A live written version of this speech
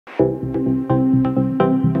What's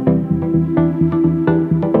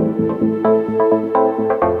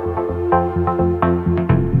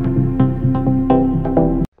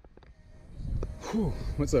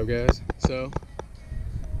up, guys? So,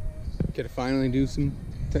 gotta finally do some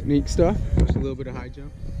technique stuff. Just a little bit of high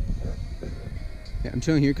jump. Yeah, I'm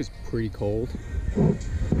chilling here because it's pretty cold.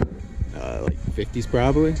 Like 50s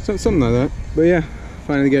probably, something like that. But yeah,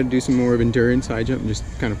 finally got to do some more of endurance high jump, just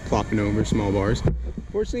kind of plopping over small bars.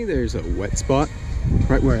 Fortunately, there's a wet spot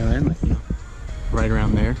right where I land, like, you know, right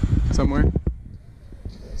around there somewhere.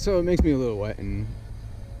 So it makes me a little wet and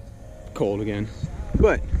cold again.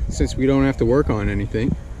 But since we don't have to work on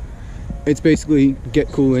anything, it's basically get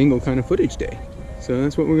cool angle kind of footage day. So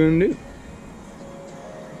that's what we're gonna do.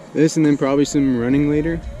 This and then probably some running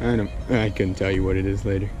later. I couldn't tell you what it is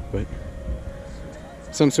later, but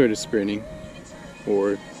some sort of sprinting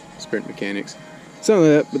or sprint mechanics. Some of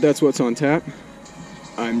that, but that's what's on tap.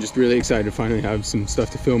 I'm just really excited to finally have some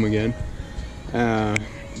stuff to film again.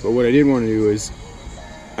 But what I did want to do is,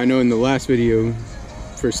 I know in the last video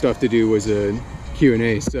for stuff to do was a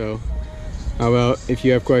Q&A, so how about if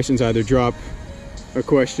you have questions, either drop a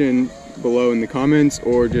question below in the comments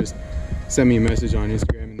or just send me a message on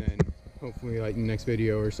Instagram, and then hopefully like in the next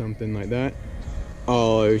video or something like that,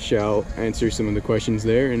 I shall answer some of the questions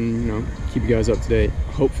there and, you know, keep you guys up to date.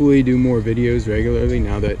 Hopefully do more videos regularly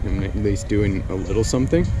now that I'm at least doing a little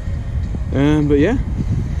something. But yeah,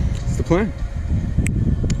 it's the plan.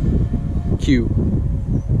 Cue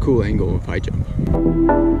cool angle of high jump.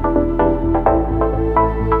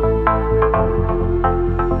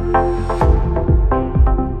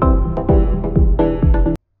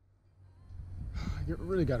 I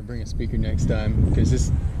really got to bring a speaker next time because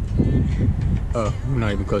this, oh, I'm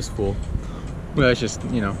not even close to full. Well, it's just,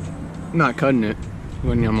 you know, not cutting it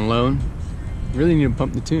when I'm alone. Really need to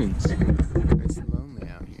pump the tunes. It's lonely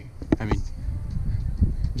out here. I mean,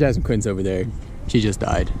 Jasmine Quinn's over there. She just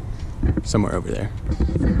died somewhere over there.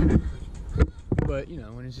 But, you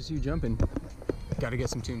know, when it's just you jumping, got to get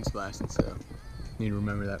some tunes blasted, so need to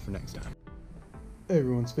remember that for next time.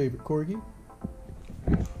 Everyone's favorite corgi.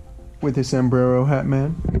 With his sombrero hat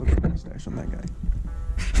man. Look at the mustache on that guy.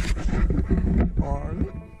 Arlie.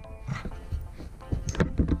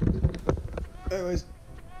 Anyways,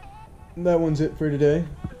 that one's it for today.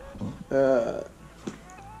 But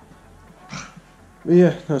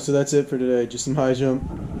yeah, no, so that's it for today. Just some high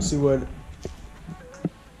jump. See what.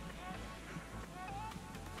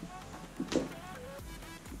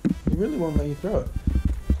 He really won't let you throw it.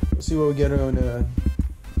 We'll see what we get on the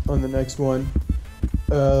next one.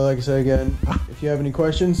 Like I said again, if you have any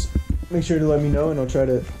questions, make sure to let me know, and I'll try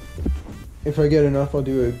to, if I get enough, I'll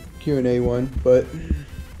do a Q&A one. But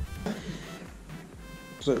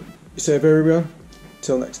so, be safe, everyone.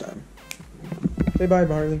 Till next time. Say bye,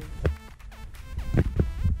 Harley.